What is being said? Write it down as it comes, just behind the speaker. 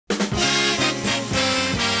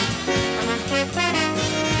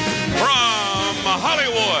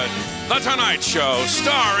The Tonight Show,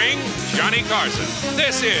 starring Johnny Carson.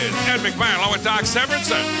 This is Ed McMahon along with Doc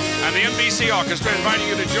Severinsen and the NBC Orchestra inviting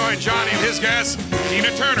you to join Johnny and his guests,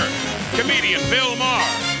 Tina Turner, comedian Bill Maher,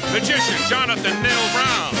 magician Jonathan Neil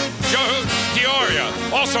Brown, Joe Dioria,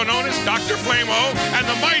 also known as Dr. Flamo, and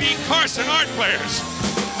the mighty Carson art players.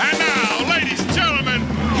 And now, ladies and gentlemen,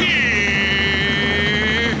 here's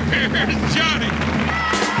Johnny.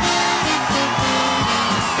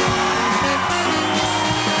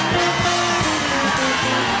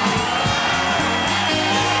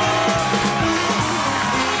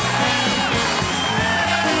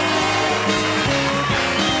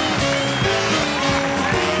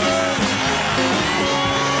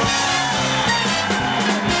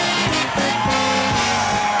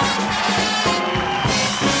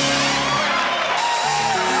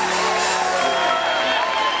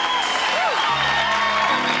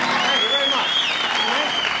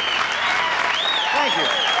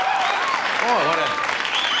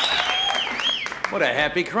 What a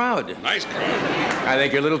happy crowd. Nice crowd. I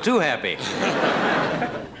think you're a little too happy. I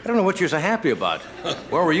don't know what you're so happy about.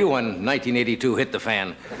 Where were you when 1982 hit the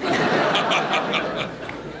fan?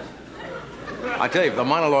 I tell you, if the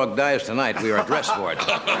monologue dies tonight, we are dressed for it.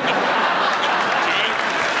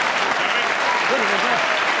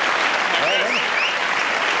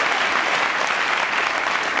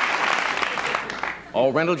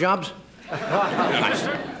 All rental jobs? Nice.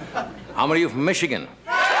 How many of you from Michigan?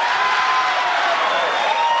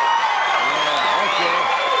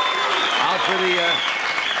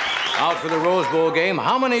 Out for the Rose Bowl game.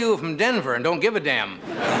 How many of you are from Denver and don't give a damn?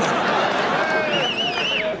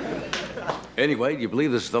 Anyway, do you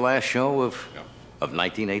believe this is the last show of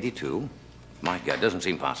 1982? My God, doesn't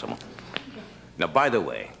seem possible. Now, by the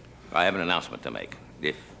way, I have an announcement to make.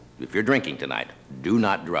 If you're drinking tonight, do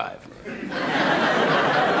not drive.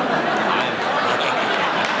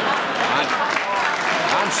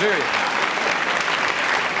 I'm serious.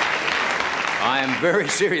 I am very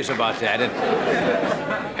serious about that.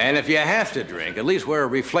 And if you have to drink, at least wear a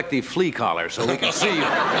reflective flea collar so we can see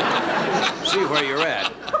where you're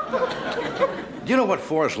at. Do you know what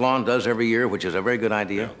Forest Lawn does every year, which is a very good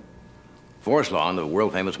idea? Forest Lawn, the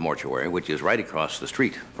world-famous mortuary, which is right across the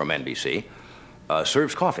street from NBC,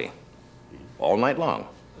 serves coffee all night long.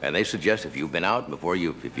 And they suggest if you've been out before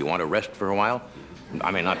if you want to rest for a while,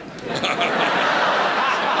 I mean, not...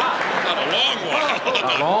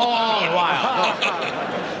 A long while.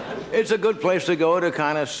 It's a good place to go to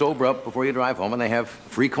kind of sober up before you drive home, and they have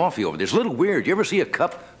free coffee over there. It's a little weird. You ever see a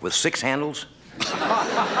cup with 6 handles?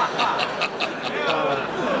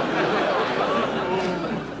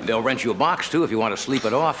 They'll rent you a box, too, if you want to sleep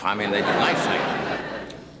it off. I mean, they do nice things.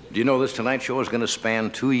 Do you know this Tonight Show is going to span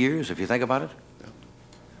 2 years, if you think about it?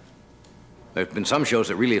 There have been some shows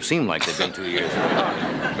that really have seemed like they've been 2 years.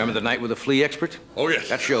 Remember the Night with the Flea Expert? Oh, yes.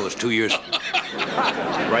 That show was 2 years.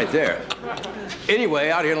 Right there. Anyway,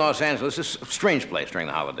 out here in Los Angeles, it's a strange place during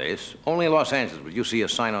the holidays. Only in Los Angeles would you see a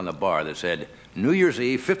sign on the bar that said, New Year's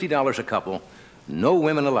Eve, $50 a couple, no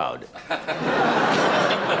women allowed.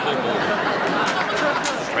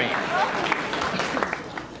 Strange.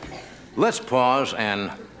 Let's pause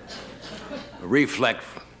and reflect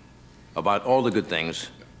about all the good things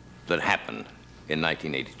that happened in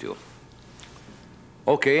 1982.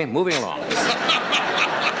 Okay, moving along.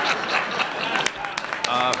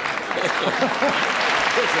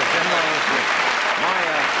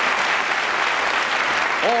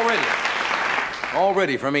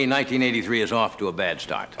 Already for me, 1983 is off to a bad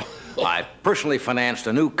start. I personally financed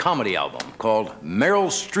a new comedy album called Meryl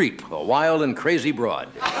Streep, a Wild and Crazy Broad.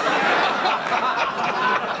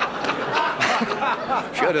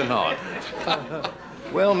 Should have known.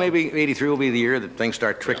 Well, maybe 83 will be the year that things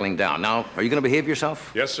start trickling down. Now, are you going to behave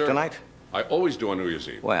yourself? Yes, sir. Tonight? I always do on New Year's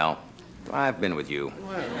Eve. Well, I've been with you.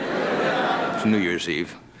 It's New Year's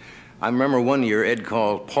Eve. I remember one year Ed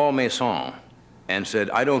called Paul Masson and said,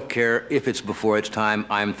 I don't care if it's before its time,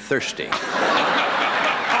 I'm thirsty. Now,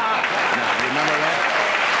 you remember that?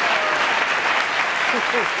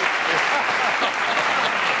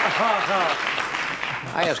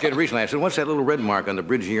 I asked Ed recently, I said, what's that little red mark on the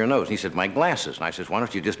bridge of your nose? And he said, my glasses. And I said, why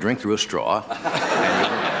don't you just drink through a straw?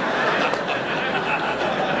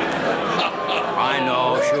 I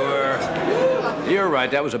know, sure. You're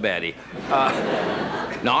right, that was a baddie.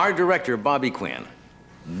 Now, our director, Bobby Quinn,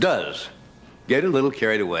 does get a little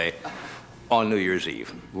carried away on New Year's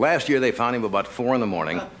Eve. Last year, they found him about 4 in the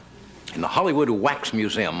morning in the Hollywood Wax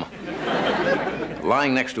Museum,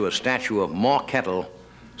 lying next to a statue of Ma Kettle,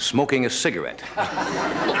 smoking a cigarette. Now,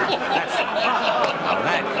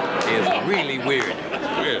 that is really weird.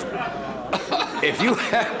 If you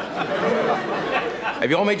have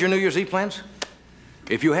you all made your New Year's Eve plans?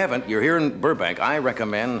 If you haven't, you're here in Burbank. I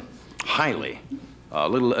recommend highly a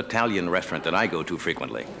little Italian restaurant that I go to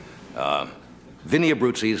frequently. Vinny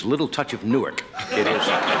Abruzzi's Little Touch of Newark. It is.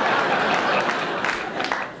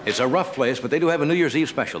 It's a rough place, but they do have a New Year's Eve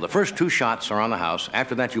special. The first 2 shots are on the house.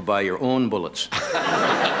 After that, you buy your own bullets.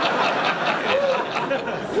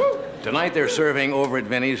 Tonight, they're serving over at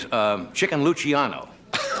Vinny's chicken Luciano.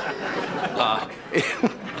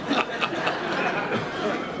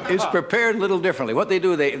 It's prepared a little differently. What they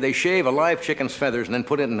do, they shave a live chicken's feathers and then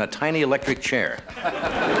put it in a tiny electric chair.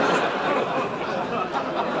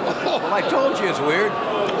 Well, I told you it's weird.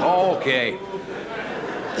 Okay.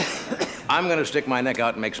 I'm going to stick my neck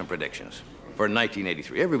out and make some predictions for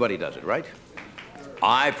 1983. Everybody does it, right?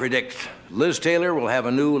 I predict Liz Taylor will have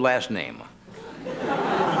a new last name.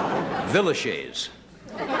 Villachets.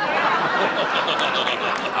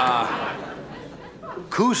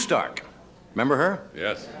 Koo Stark. Remember her?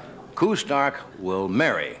 Yes. Koo Stark will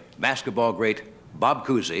marry basketball great Bob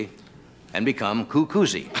Cousy and become Koo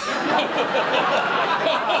Cousy.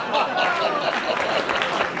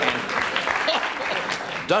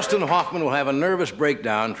 Dustin Hoffman will have a nervous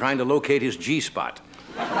breakdown trying to locate his G-spot.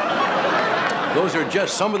 Those are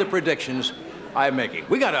just some of the predictions I'm making.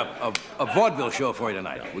 We got a vaudeville show for you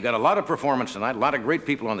tonight. We got a lot of performance tonight, a lot of great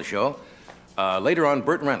people on the show. Later on,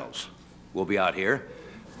 Burt Reynolds will be out here.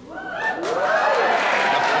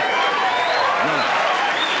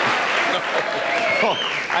 Oh,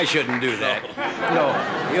 I shouldn't do that. No,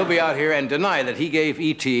 he'll be out here and deny that he gave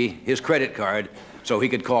E.T. his credit card so he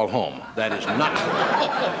could call home. That is not true.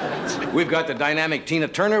 We've got the dynamic Tina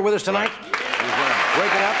Turner with us tonight. She's going to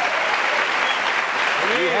break it up.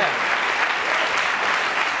 We have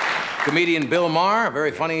comedian Bill Maher, a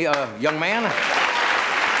very funny young man.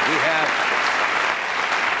 We have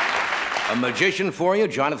a magician for you,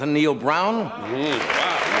 Jonathan Neal Brown.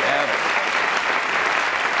 Wow.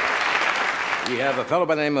 We have a fellow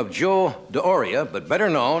by the name of Joe D'Oria, but better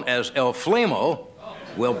known as El Flamo,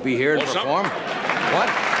 will be here to perform. What?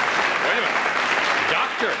 Wait a minute.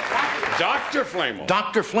 Dr. Flamo.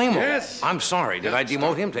 Dr. Flamo? Yes. I'm sorry. Did I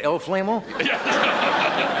demote him to El Flamo?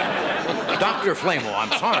 Dr. Flamo,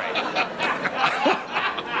 I'm sorry.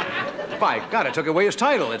 By God, I took away his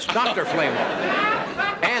title. It's Dr. Flamo.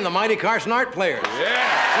 And the mighty Carson Art Players. Yeah.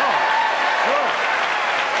 So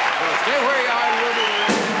stay where you are and we'll be right.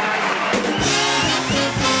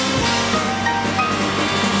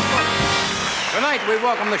 Tonight, we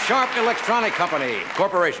welcome the Sharp Electronic Company,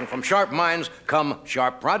 corporation. From sharp minds come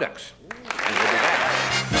sharp products. And we'll be back.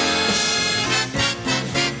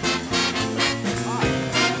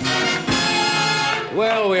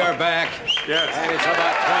 Well, we are back. Yes. And it's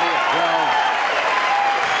about 20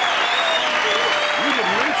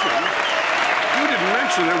 You didn't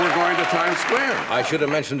mention that we're going to Times Square. I should have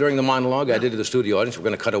mentioned during the monologue I did to the studio audience, we're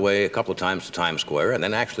going to cut away a couple of times to Times Square and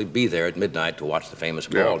then actually be there at midnight to watch the famous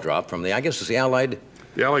ball drop from the, I guess it's the Allied...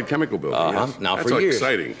 The Allied Chemical Building, yes. Now, that's for years...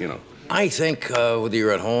 exciting, you know. I think whether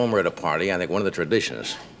you're at home or at a party, I think one of the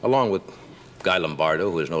traditions, along with Guy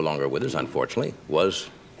Lombardo, who is no longer with us, unfortunately, was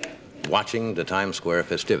watching the Times Square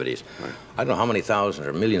festivities. Right. I don't know how many thousands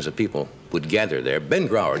or millions of people would gather there. Ben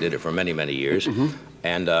Grauer did it for many, many years.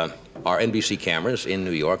 And our NBC cameras in New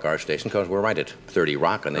York, our station, because we're right at 30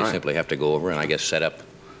 Rock, and they simply have to go over and, I guess, set up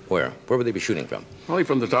where? Where would they be shooting from? Probably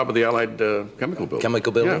from the top of the Allied Chemical Building.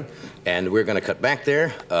 Chemical Building? Yeah. And we're going to cut back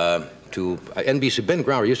there to NBC. Ben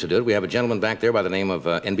Grauer used to do it. We have a gentleman back there by the name of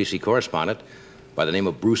NBC correspondent by the name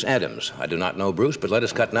of Bruce Adams. I do not know Bruce, but let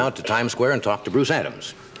us cut now to Times Square and talk to Bruce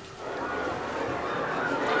Adams.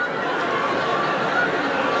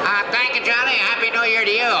 Thank you, Johnny. Happy New Year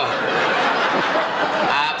to you.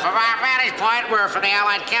 From our vantage point, we're from the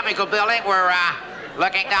Allied Chemical Building. We're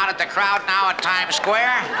looking down at the crowd now at Times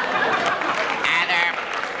Square. And there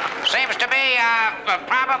seems to be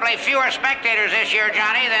probably fewer spectators this year,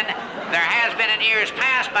 Johnny, than there has been in years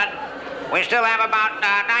past, but we still have about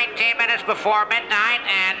 19 minutes before midnight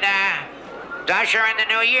and to usher in the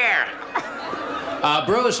new year.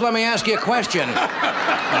 Bruce, let me ask you a question.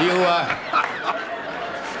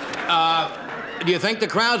 Do you think the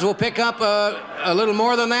crowds will pick up a little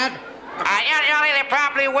more than that? Yeah, Johnny, they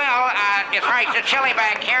probably will. It's right, it's chilly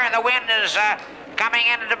back here, and the wind is coming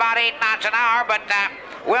in at about 8 knots an hour, but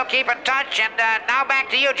we'll keep in touch, and now back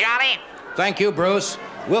to you, Johnny. Thank you, Bruce.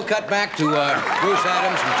 We'll cut back to Bruce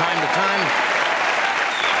Adams from time to time.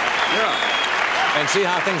 Yeah. And see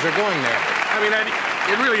how things are going there. I mean,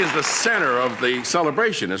 it really is the center of the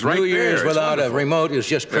celebration. It's right there. New Year's without a remote is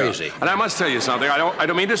just crazy. Yeah. And I must tell you something. I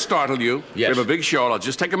don't mean to startle you. Yes. We have a big show. I'll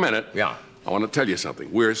just take a minute. Yeah. I want to tell you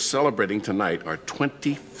something. We're celebrating tonight our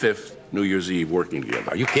 25th New Year's Eve working together.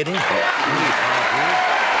 Are you kidding? 25 years?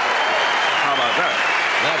 How about that?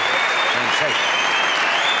 That's sensational.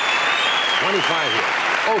 25 years.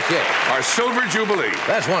 Okay. Our silver jubilee.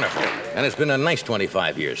 That's wonderful. And it's been a nice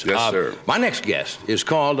 25 years. Yes, sir. My next guest is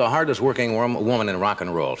called the hardest working woman in rock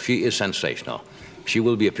and roll. She is sensational. She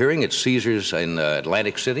will be appearing at Caesars in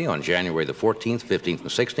Atlantic City on January the 14th, 15th, and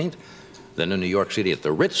 16th. Then in New York City at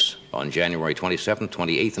the Ritz on January 27th,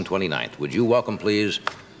 28th, and 29th. Would you welcome, please,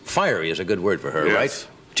 fiery is a good word for her, yes. right?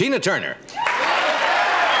 Tina Turner.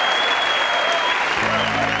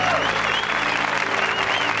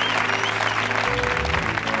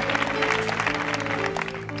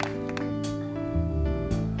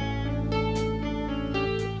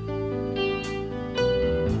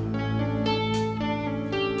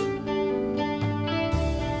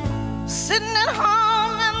 Sitting at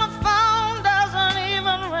home and the phone doesn't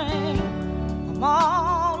even ring. I'm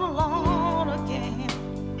all alone again.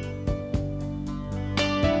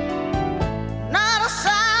 Not a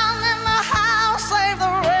sound in the house save the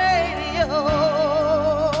radio.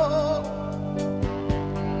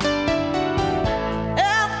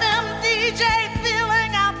 FM DJ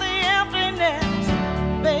feeling out the emptiness.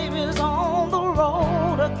 Baby's on the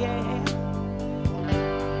road again.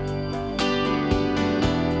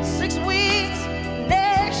 6 weeks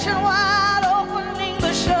nationwide opening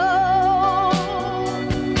the show.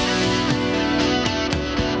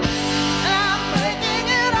 And I'm making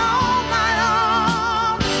it on my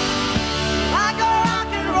own, like a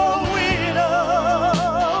rock and roll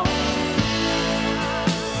widow.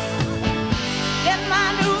 Get my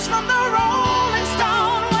news from the Rolling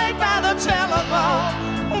Stone, wait by the telephone,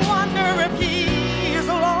 wonder if he's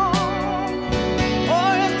alone. Or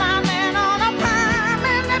is my man on a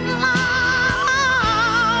permanent line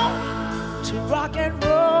to rock and roll?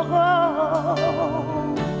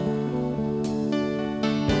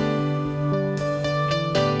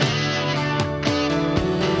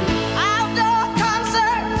 Outdoor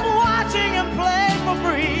concerts, watching him play for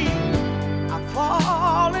free. I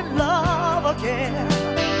fall in love again.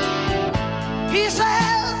 He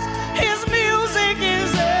says his music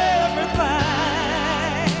is everything.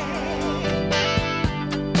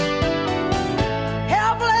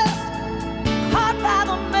 Helpless, caught by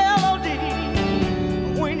the melody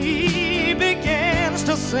when he begins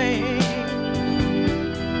to sing.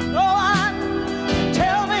 No one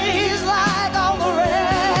tell me he's like all the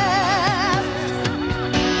rest.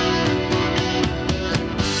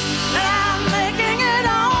 And I'm making it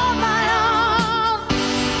on my own,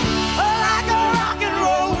 like a rock and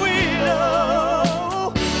roll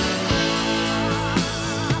widow.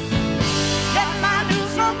 Get my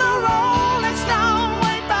news from the Rolling Stone,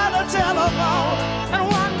 wait by the telephone, and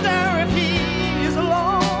wonder if he's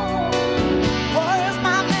alone. Or is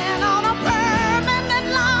my man on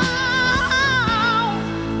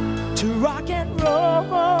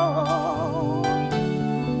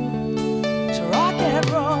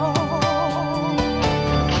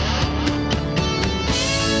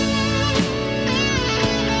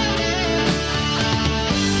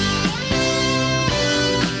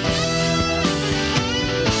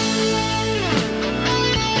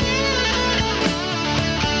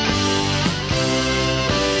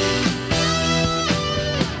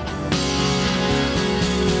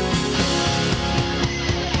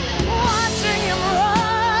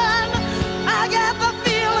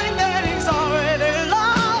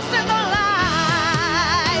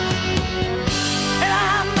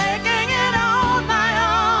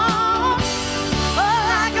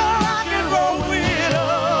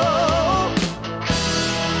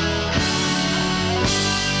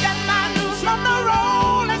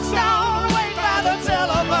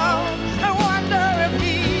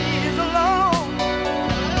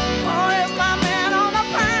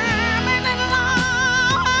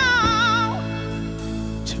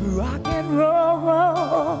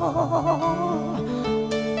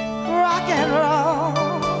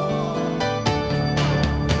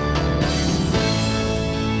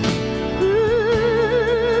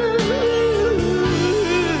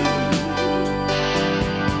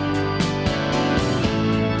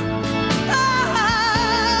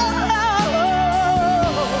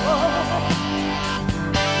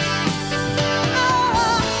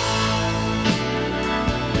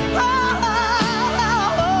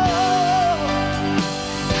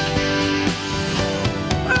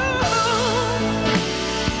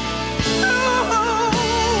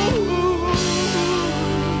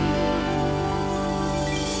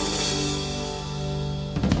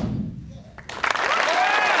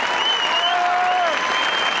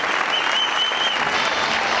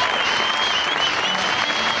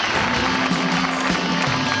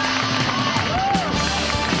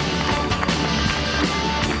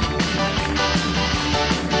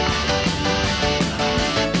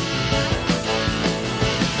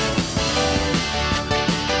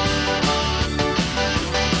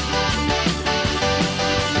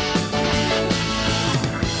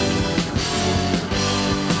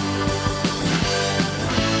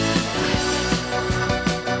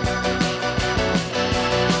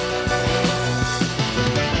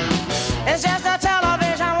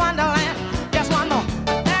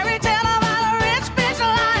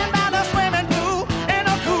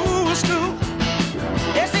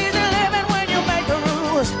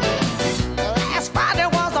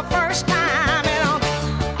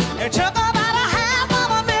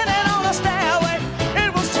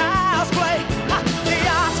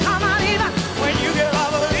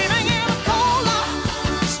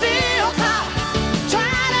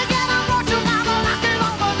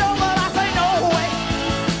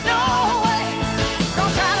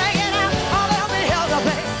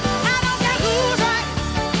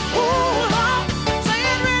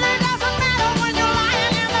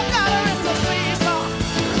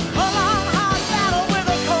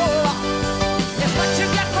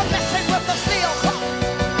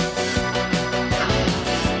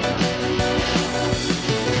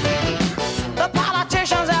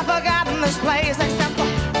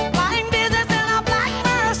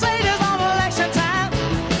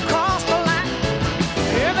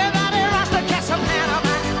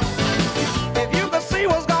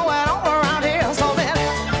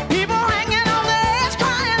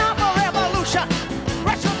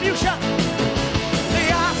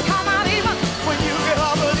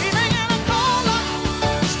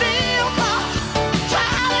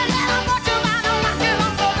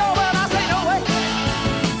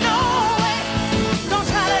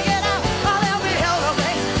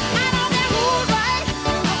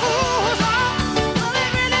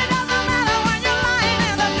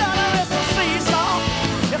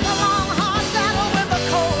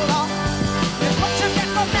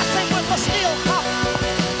domestic with the steel cup.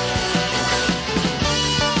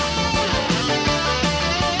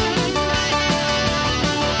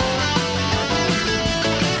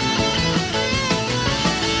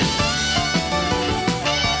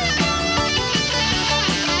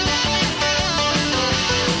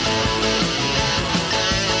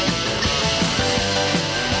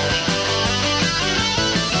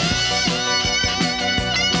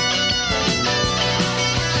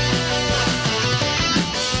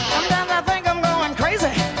 Sometimes I think I'm going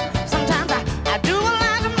crazy. Sometimes I do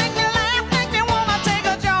like to make me laugh, make me wanna take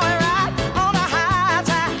a joyride on a high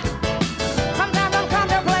tide. Sometimes I'm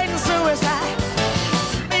contemplating suicide.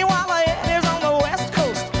 Meanwhile, the Eddie's on the West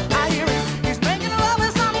Coast. I hear he's making love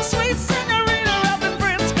with some sweet senorita up in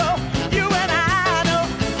Frisco. You and I know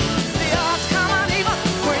the odds come uneven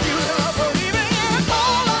when you love believing in a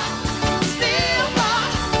cold steel bar.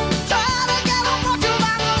 Try to get on what you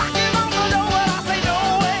like, knocking on the door, but I say no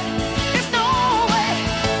way. It's no way.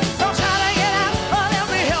 Don't try to get out, or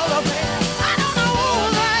they'll be held up there. I don't know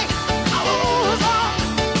who's right or who's wrong.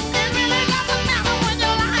 It really doesn't matter when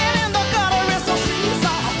you're lying in the gutter. It's a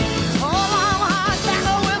seesaw. A long, hard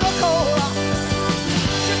battle with a cold rock.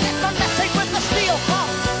 You get the message with the steel pump.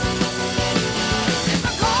 It's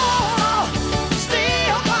a cold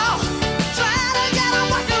steel pump. Try to get on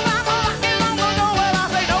what you like, knocking on the door, but I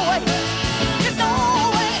say no way. It's no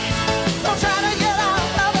way. Don't try to get out,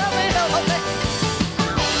 or they'll be held up there.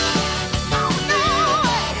 No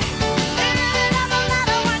way. It really doesn't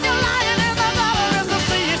matter when you're lying in the gutter. It's a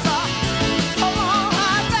seesaw. A long,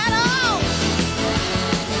 hard battle.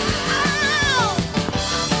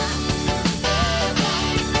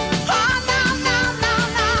 Oh,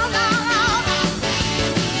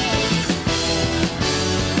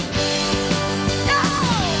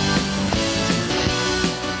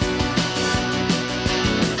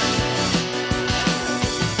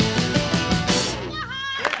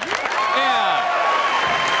 Yeah.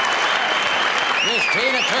 Miss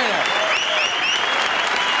Tina Turner.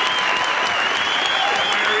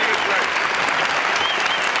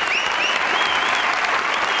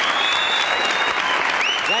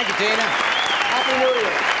 Thank you, Tina. Happy New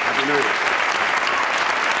Year. Happy New Year.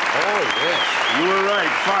 Oh, yes. You were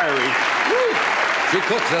right, fiery. She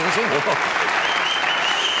cooks, doesn't she?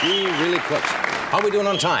 She really cooks. How are we doing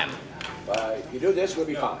on time? If you do this, we'll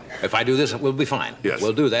be fine. If I do this, we'll be fine. Yes.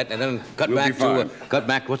 We'll do that, and then cut We'll back be to fine. cut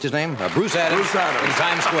back. What's his name? Bruce Adams. Bruce Adams. In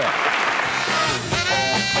Times Square.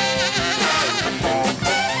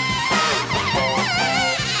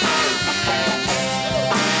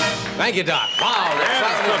 Thank you, Doc. Wow, the Yeah,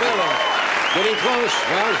 sound of the it's building. Getting close.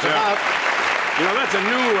 Well, it's Yeah. about. You know, that's a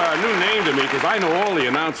new name to me because I know all the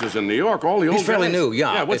announcers in New York, all the old He's fairly guys. new,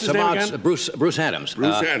 yeah. Yeah, what's it's his name about again? Bruce Adams.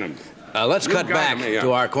 Bruce Adams. Let's New cut guy back to me, yeah.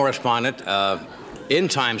 to our correspondent in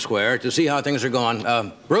Times Square to see how things are going.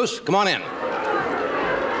 Bruce, come on in. Thank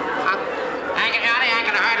you, Johnny. I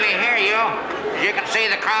can hardly hear you. As you can see,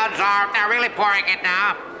 the crowds they're really pouring in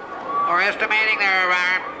now. We're estimating there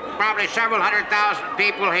are probably several 100,000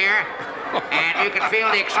 people here. And you can feel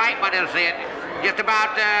the excitement as just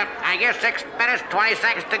about, I guess, 6 minutes, 20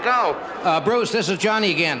 seconds to go. Bruce, this is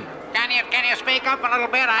Johnny again. Can you speak up a little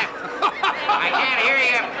bit? I can't hear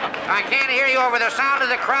you. I can't hear you over the sound of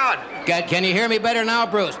the crowd. Can you hear me better now,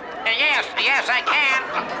 Bruce? Yes, I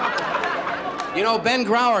can. You know, Ben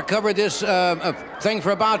Grauer covered this thing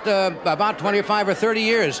for about 25 or 30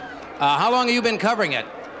 years. How long have you been covering it?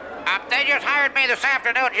 They just hired me this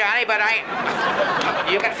afternoon, Johnny, but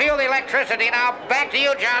you can feel the electricity now. Back to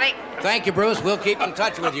you, Johnny. Thank you, Bruce. We'll keep in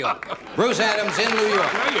touch with you. Bruce Adams in New York.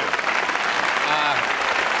 Thank you.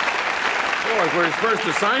 Boy, for his first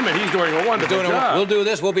assignment, he's doing a wonderful job. We'll do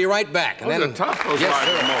this. We'll be right back. Those are tough, those Yes, live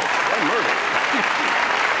sir. remotes. What murder.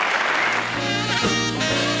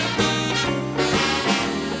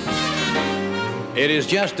 It is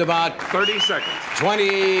just about 30 seconds.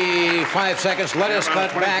 25 seconds. Let us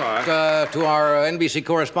about cut back 25. to our NBC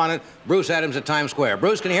correspondent, Bruce Adams at Times Square.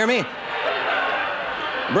 Bruce, can you hear me?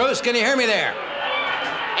 Bruce, can you hear me there?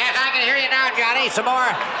 Yes, I can hear you now, Johnny. Some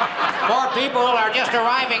more people are just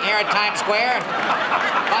arriving here at Times Square.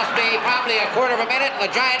 Must be probably a quarter of a minute.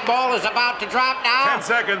 The giant ball is about to drop now. 10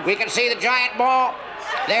 seconds. We can see the giant ball.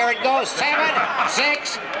 There it goes. 7,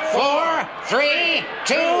 6, 4, 3,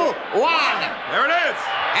 2, 1. There it is.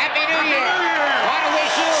 Happy New Year. New Year. Want to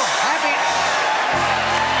wish you Happy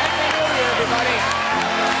New Year, everybody.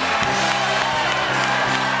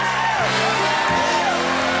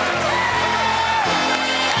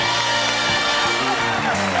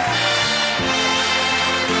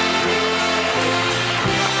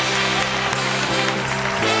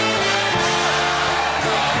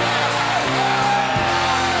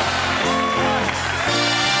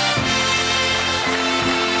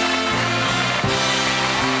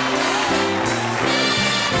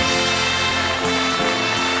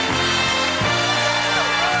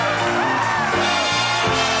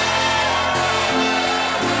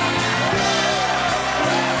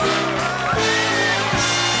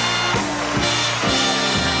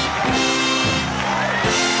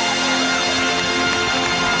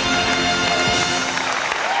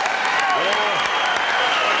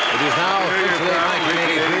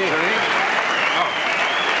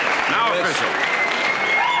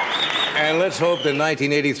 And let's hope that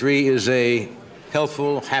 1983 is a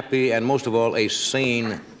healthful, happy, and most of all, a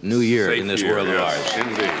sane new year Safe in this year, world of yes, ours.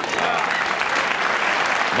 Indeed.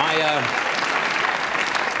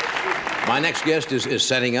 My next guest is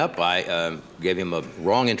setting up. I gave him a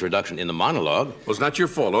wrong introduction in the monologue. Well, it's not your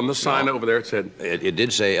fault. On the sign over there, it said... It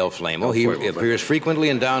did say El Flamo. El He Flamo, appears frequently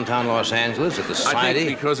in downtown Los Angeles at the I Society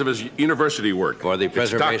think because of his university work. for the It's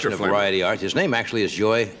Preservation Dr. of Flame. Variety Art. His name actually is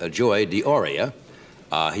Joy Dioria.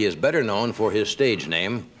 He is better known for his stage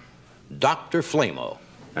name, Dr. Flamo.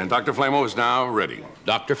 And Dr. Flamo is now ready.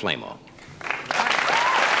 Dr. Flamo.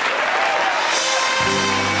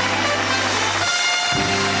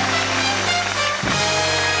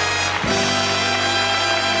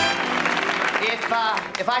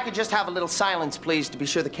 If I could just have a little silence, please, to be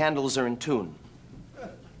sure the candles are in tune.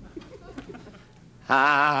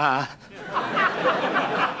 Ah. Ah.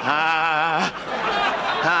 Ah.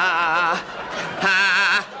 Ah.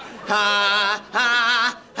 Ah. Ah. Ah.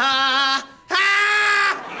 Ah.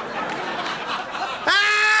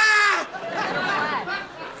 Ah.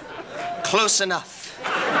 Close enough.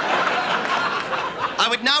 I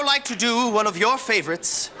would now like to do one of your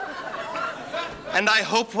favorites, and I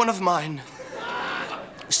hope one of mine.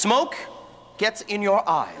 Smoke gets in your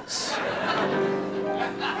eyes.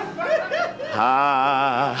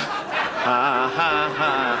 Ha, ha, ha, ha, ha,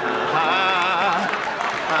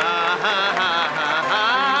 ha, ha,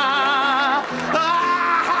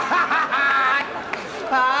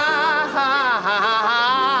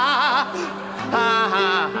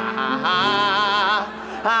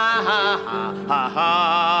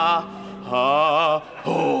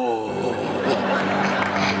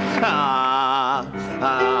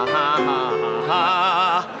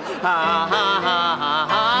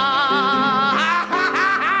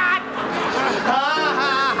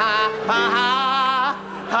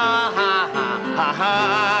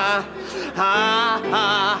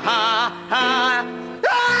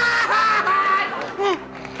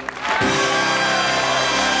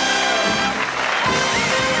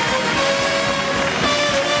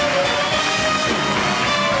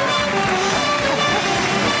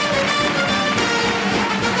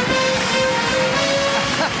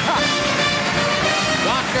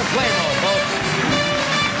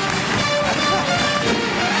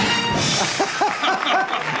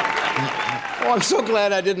 Oh, I'm so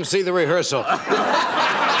glad I didn't see the rehearsal.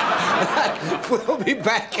 We'll be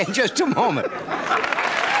back in just a moment. I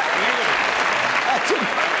didn't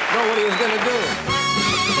know what he was going to do.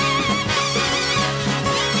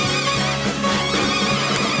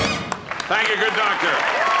 Thank you, good doctor.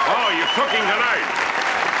 Oh, you're cooking tonight.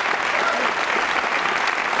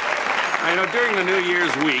 You know, during the New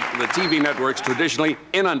Year's week, the TV networks traditionally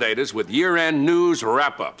inundate us with year-end news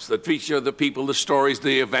wrap-ups that feature the people, the stories,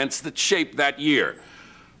 the events that shape that year.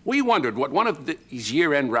 We wondered what one of these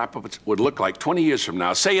year-end wrap-ups would look like 20 years from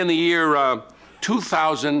now, say in the year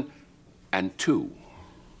 2002.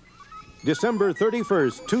 December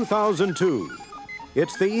 31st, 2002.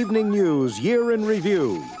 It's the Evening News Year in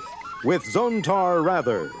Review with Zontar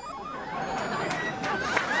Rather.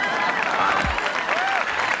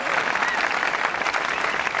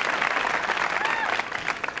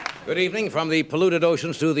 Good evening. From the polluted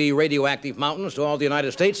oceans to the radioactive mountains to all the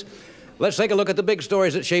United States. Let's take a look at the big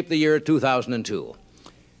stories that shaped the year 2002.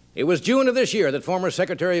 It was June of this year that former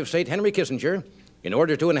Secretary of State Henry Kissinger, in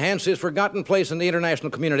order to enhance his forgotten place in the international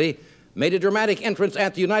community, made a dramatic entrance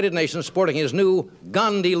at the United Nations sporting his new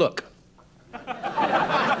Gandhi look.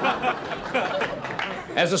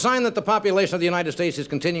 As a sign that the population of the United States is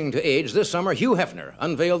continuing to age, this summer Hugh Hefner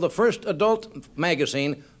unveiled the first adult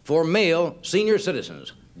magazine for male senior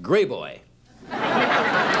citizens, Gray Boy.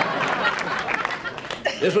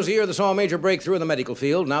 This was the year that saw a major breakthrough in the medical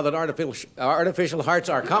field. Now that artificial hearts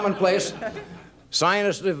are commonplace,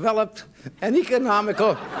 scientists developed an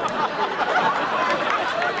economical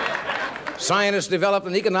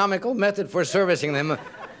method for servicing them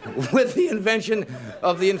with the invention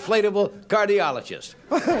of the inflatable cardiologist.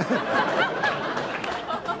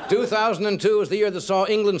 2002 is the year that saw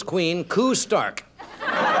England's Queen, Coo Stark,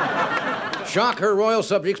 shock her royal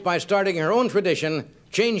subjects by starting her own tradition,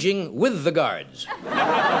 changing with the guards.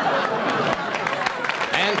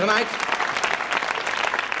 And tonight,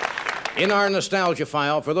 in our nostalgia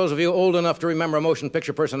file, for those of you old enough to remember motion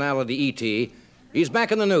picture personality E.T., he's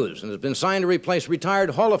back in the news and has been signed to replace retired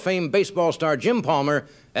Hall of Fame baseball star Jim Palmer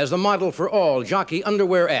as the model for all jockey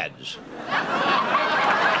underwear ads.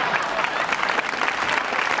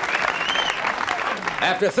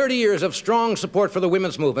 After 30 years of strong support for the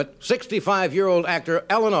women's movement, 65-year-old actor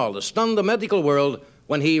Alan Alda stunned the medical world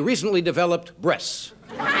when he recently developed breasts.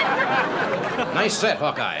 Nice set,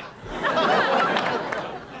 Hawkeye.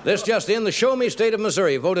 This just in, the Show Me State of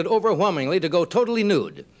Missouri voted overwhelmingly to go totally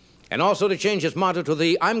nude, and also to change its motto to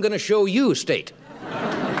the I'm Gonna Show You state.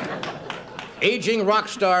 Aging rock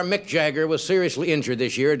star Mick Jagger was seriously injured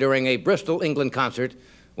this year during a Bristol, England concert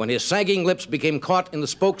when his sagging lips became caught in the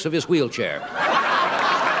spokes of his wheelchair.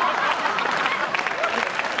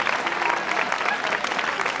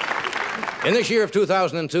 In this year of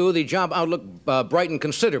 2002, the job outlook brightened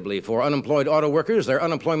considerably for unemployed auto workers. Their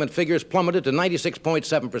unemployment figures plummeted to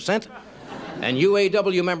 96.7%, and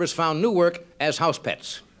UAW members found new work as house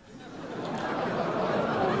pets.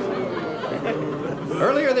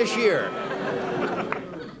 Earlier this year,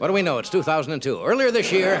 what do we know? It's 2002. Earlier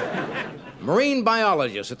this year, marine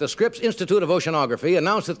biologists at the Scripps Institute of Oceanography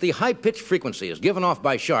announced that the high-pitched frequencies given off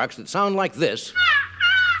by sharks that sound like this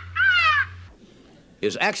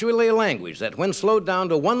is actually a language that, when slowed down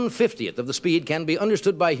to 1/50th of the speed, can be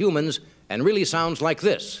understood by humans and really sounds like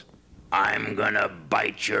this. I'm gonna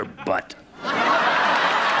bite your butt.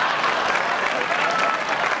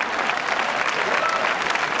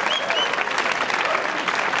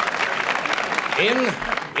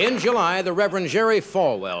 In July, the Reverend Jerry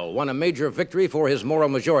Falwell won a major victory for his moral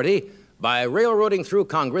majority by railroading through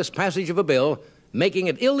Congress passage of a bill making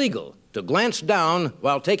it illegal to glance down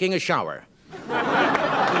while taking a shower.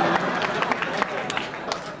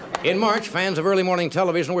 In March, fans of early morning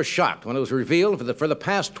television were shocked when it was revealed for the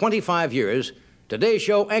past 25 years, Today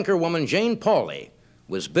Show anchorwoman Jane Pauley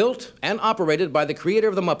was built and operated by the creator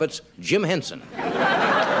of the Muppets, Jim Henson.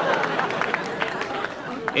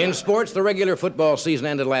 In sports, the regular football season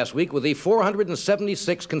ended last week with the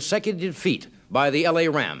 476 consecutive defeat by the LA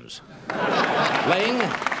Rams, playing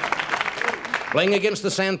against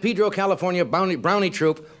the San Pedro, California Brownie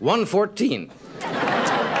Troop 114.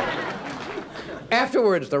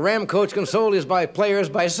 Afterwards, the Ram coach consoled his players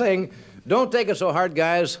by saying, "Don't take it so hard,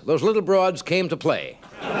 guys. Those little broads came to play."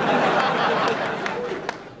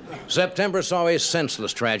 September saw a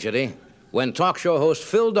senseless tragedy when talk show host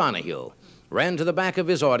Phil Donahue ran to the back of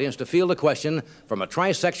his audience to field a question from a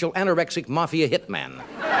trisexual anorexic mafia hitman.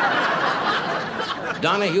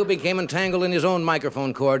 Donahue became entangled in his own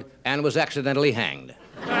microphone cord and was accidentally hanged.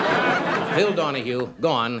 Phil Donahue,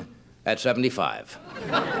 gone at 75.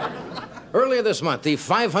 Earlier this month, the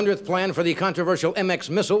 500th plan for the controversial MX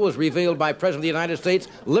missile was revealed by President of the United States,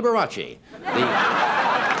 Liberace,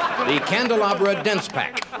 the Candelabra Dense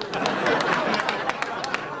Pack.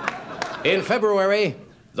 In February,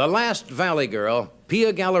 the last Valley girl,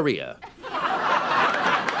 Pia Galleria.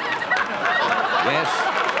 Yes,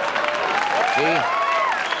 she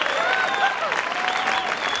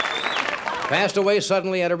passed away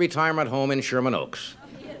suddenly at a retirement home in Sherman Oaks.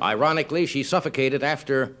 Ironically, she suffocated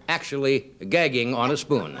after actually gagging on a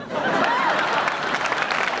spoon.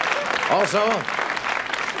 Also,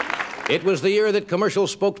 it was the year that commercial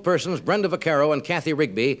spokespersons Brenda Vaccaro and Kathy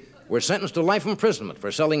Rigby were sentenced to life imprisonment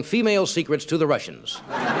for selling female secrets to the Russians.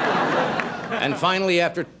 And finally,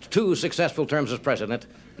 after 2 successful terms as president,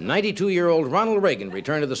 92-year-old Ronald Reagan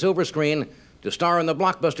returned to the silver screen to star in the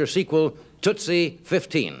blockbuster sequel, Tootsie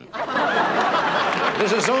 15.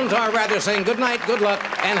 This is Zontar Rather saying good night, good luck,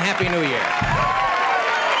 and Happy New Year.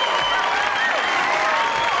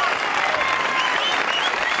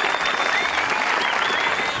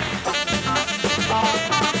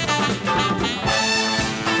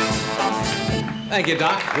 Thank you,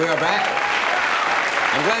 Doc. We are back.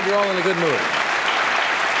 I'm glad you're all in a good mood.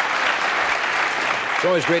 It's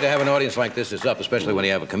always great to have an audience like this is up, especially when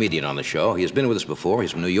you have a comedian on the show. He has been with us before. He's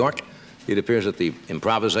from New York. It appears at the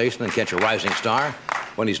Improvisation and Catch a Rising Star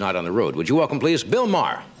when he's not on the road. Would you welcome, please, Bill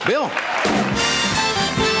Maher. Bill.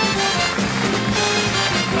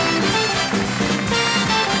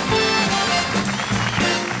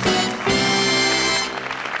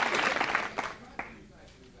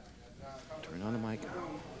 Turn on the mic. It's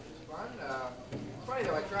funny,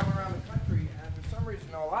 though, I travel around the country, and for some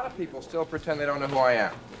reason, a lot of people still pretend they don't know who I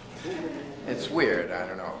am. It's weird, I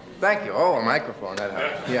don't know. Thank you. Oh, a microphone, that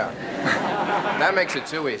helps. Yeah. That makes it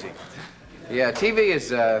too easy. Yeah, TV,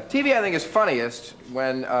 I think, is funniest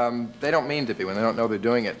when they don't mean to be, when they don't know they're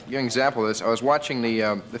doing it. Give you an example of this. I was watching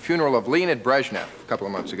the funeral of Leonid Brezhnev a couple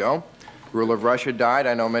of months ago. Ruler of Russia died.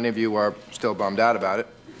 I know many of you are still bummed out about it.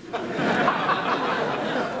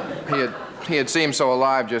 He had seemed so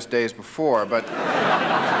alive just days before, but...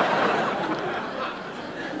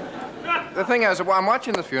 The thing is, while I'm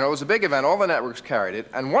watching the funeral, it was a big event. All the networks carried it,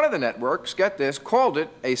 and one of the networks, get this, called it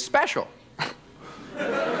a special.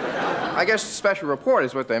 I guess special report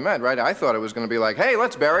is what they meant, right? I thought it was going to be like, hey,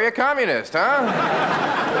 let's bury a communist,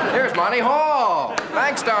 huh? Here's Monty Hall.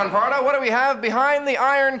 Thanks, Don Pardo. What do we have behind the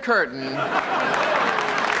Iron Curtain?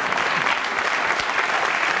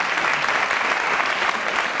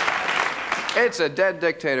 It's a dead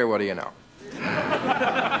dictator, what do you know?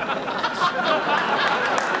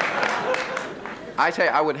 I tell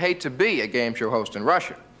you, I would hate to be a game show host in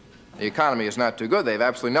Russia. The economy is not too good. They have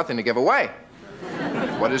absolutely nothing to give away.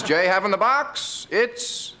 What does Jay have in the box?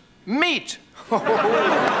 It's meat. There's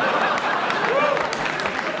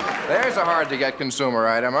a hard-to-get consumer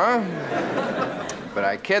item, huh? But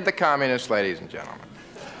I kid the communists, ladies and gentlemen.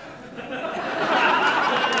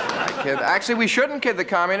 Actually, we shouldn't kid the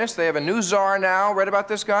communists. They have a new czar now. Read about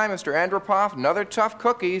this guy, Mr. Andropov? Another tough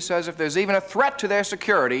cookie. Says if there's even a threat to their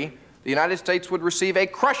security, the United States would receive a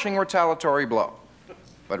crushing retaliatory blow.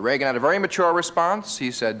 But Reagan had a very mature response. He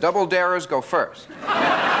said, double darers go first.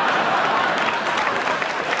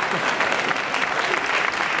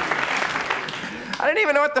 I didn't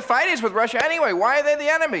even know what the fight is with Russia anyway. Why are they the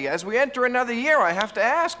enemy? As we enter another year, I have to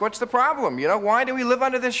ask, what's the problem? You know, why do we live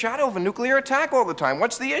under the shadow of a nuclear attack all the time?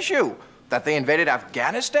 What's the issue? That they invaded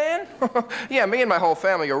Afghanistan? Yeah, me and my whole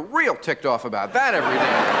family are real ticked off about that every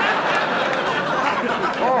day.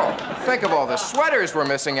 Oh, think of all the sweaters we're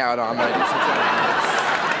missing out on, ladies and gentlemen.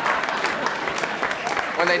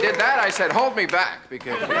 When they did that, I said, hold me back,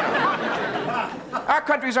 because, you know, our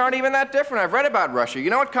countries aren't even that different. I've read about Russia.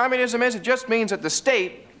 You know what communism is? It just means that the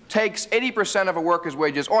state takes 80% of a worker's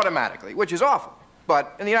wages automatically, which is awful.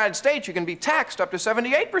 But in the United States, you can be taxed up to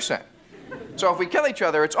 78%. So if we kill each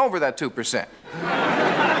other, it's over that 2%.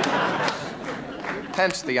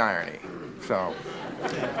 Hence the irony. So,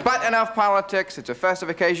 but enough politics. It's a festive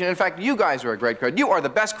occasion. In fact, you guys are a great crowd. You are the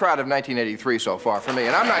best crowd of 1983 so far for me,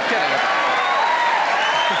 and I'm not kidding about that.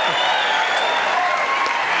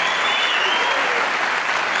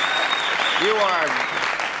 You are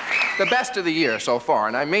the best of the year so far,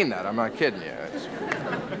 and I mean that. I'm not kidding you.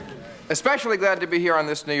 Especially glad to be here on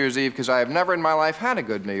this New Year's Eve, because I have never in my life had a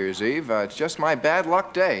good New Year's Eve. It's just my bad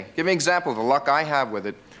luck day. Give me an example of the luck I have with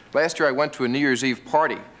it. Last year I went to a New Year's Eve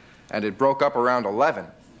party, and it broke up around 11.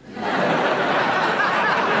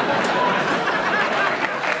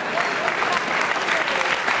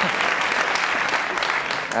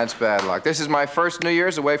 That's bad luck. This is my first New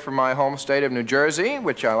Year's away from my home state of New Jersey,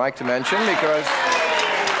 which I like to mention because...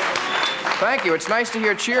 Thank you. It's nice to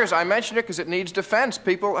hear cheers. I mention it because it needs defense.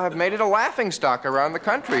 People have made it a laughingstock around the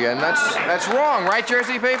country, and that's wrong, right,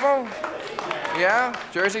 Jersey people? Yeah?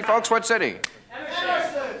 Jersey folks, what city?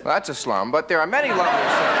 Well, that's a slum, but there are many lovely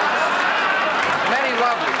cities. Many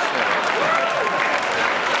lovely cities.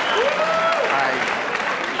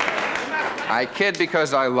 I kid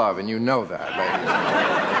because I love, and you know that, ladies.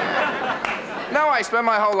 No, I spent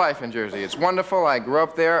my whole life in Jersey. It's wonderful. I grew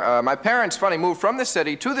up there. My parents, funny, moved from the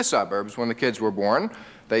city to the suburbs when the kids were born.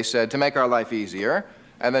 They said, to make our life easier.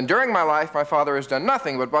 And then during my life, my father has done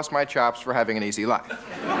nothing but bust my chops for having an easy life.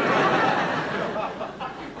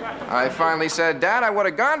 I finally said, Dad, I would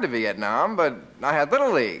have gone to Vietnam, but I had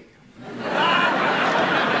Little League.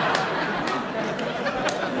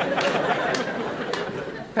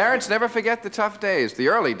 Parents never forget the tough days, the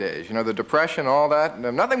early days, you know, the Depression, all that.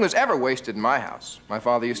 Nothing was ever wasted in my house. My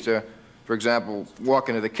father used to, for example, walk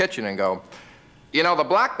into the kitchen and go, you know, the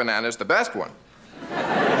black banana's the best one.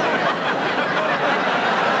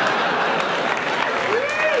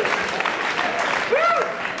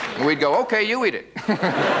 And we'd go, okay, you eat it.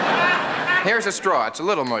 Here's a straw, it's a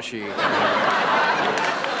little mushy.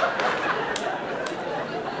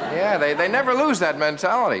 Yeah, they never lose that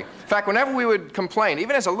mentality. In fact, whenever we would complain,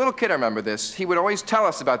 even as a little kid, I remember this, he would always tell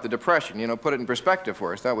us about the Depression, you know, put it in perspective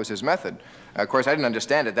for us. That was his method. Of course, I didn't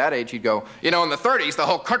understand at that age. He'd go, you know, in the 30s, the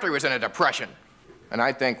whole country was in a depression. And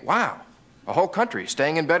I'd think, wow, a whole country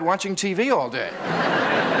staying in bed watching TV all day.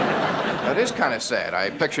 That is kind of sad. I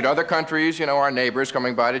pictured other countries, you know, our neighbors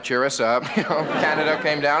coming by to cheer us up. You know, Canada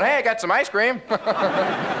came down, hey, I got some ice cream.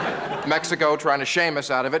 Mexico trying to shame us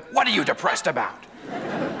out of it. What are you depressed about?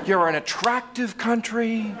 You're an attractive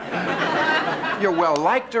country. You're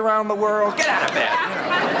well-liked around the world. Get out of bed. You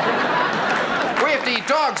know. We have to eat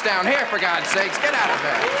dogs down here, for God's sakes. Get out of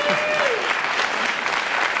bed.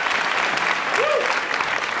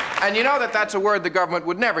 And you know that that's a word the government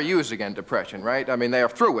would never use again, depression, right? I mean, they are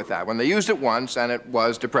through with that. When they used it once, and it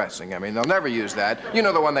was depressing. I mean, they'll never use that. You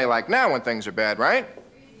know the one they like now when things are bad, right?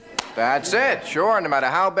 That's it. Sure, no matter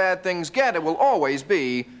how bad things get, it will always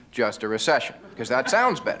be just a recession, because that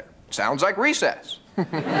sounds better. Sounds like recess. Sure.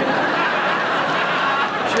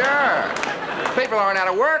 People aren't out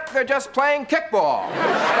of work, they're just playing kickball.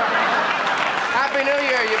 Happy New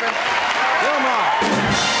Year, you've been... Wilmar.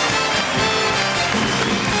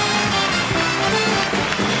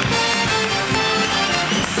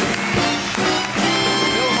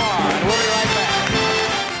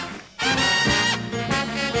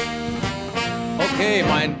 Okay,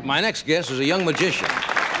 my My next guest is a young magician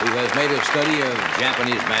who has made a study of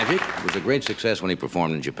Japanese magic. It was a great success when he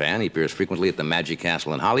performed in Japan. He appears frequently at the Magic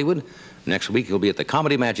Castle in Hollywood. Next week, he'll be at the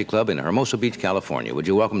Comedy Magic Club in Hermosa Beach, California. Would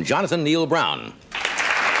you welcome Jonathan Neal Brown?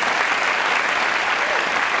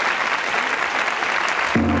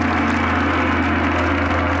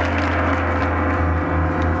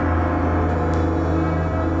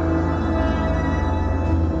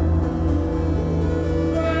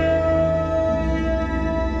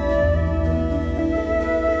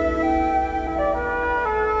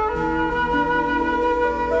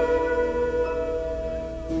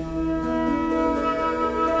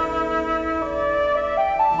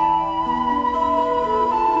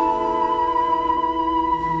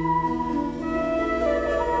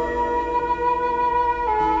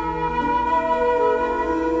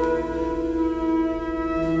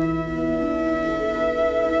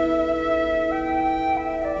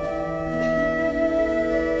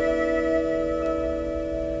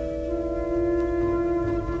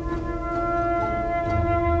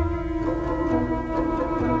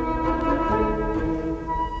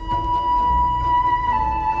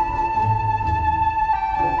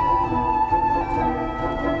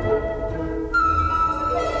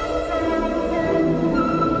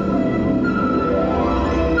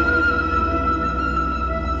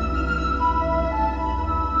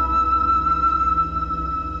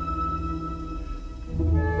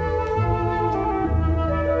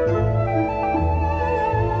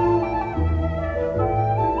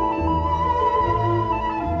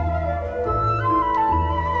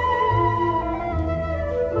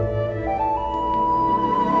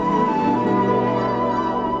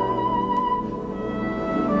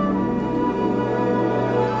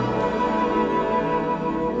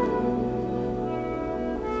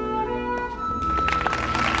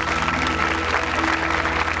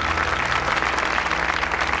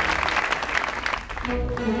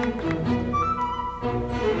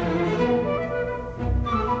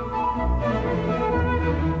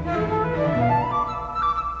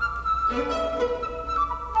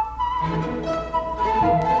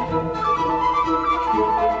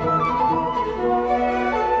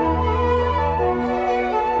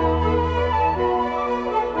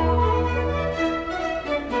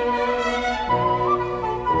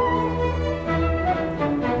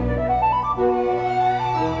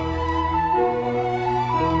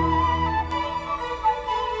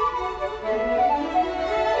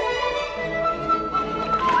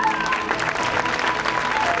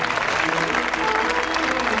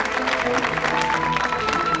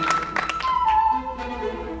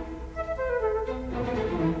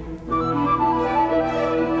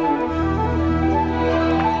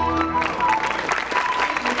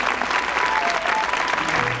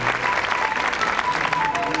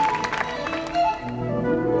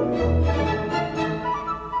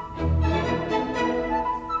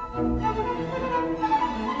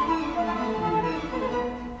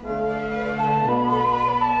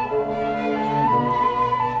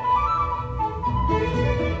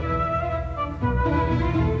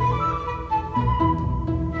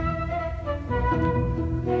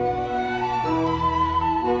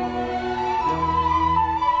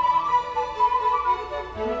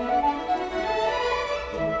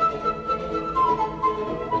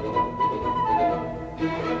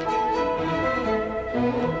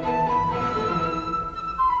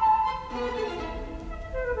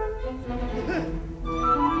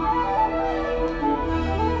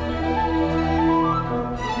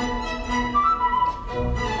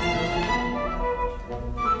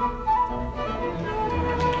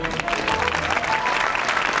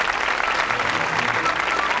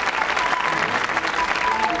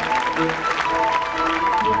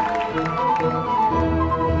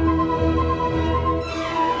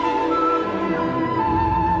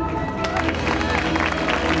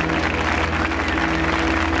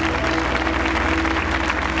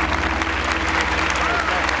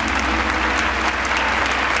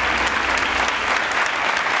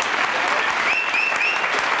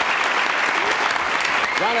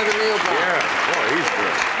 Jonathan Neal Brown. Yeah, boy, he's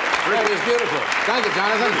good. That is beautiful. Thank you,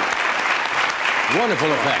 Jonathan.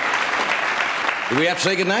 Wonderful effect. Do we have to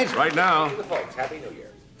say goodnight? Right now. Folks, Happy New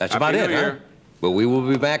Year. That's Happy about New it, Year. huh? But we will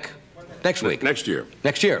be back next week. Next year.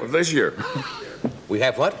 Next year. Well, this year. We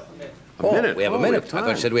have what? A minute. We have a Oh, minute. we have I thought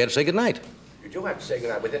you time. said we had to say goodnight. You do have to say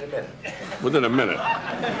goodnight within a minute. Within a minute.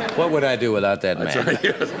 What would I do without that man? Right,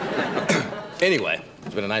 yes. Anyway,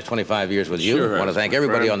 it's been a nice 25 years with you. Sure I want to has, thank my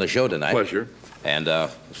everybody friend. on the show tonight. Pleasure. And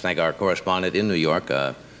let's thank our correspondent in New York.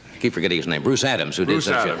 I keep forgetting his name, Bruce Adams, who Bruce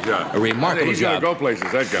did such Adams, yeah. a remarkable He's job. gonna go places,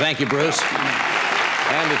 that guy. Thank you, Bruce.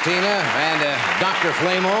 and to Tina, and to Dr.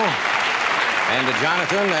 Flamo, and to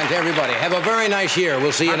Jonathan, and to everybody. Have a very nice year.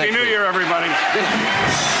 We'll see you next week. Happy New Year, everybody. Good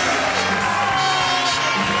night.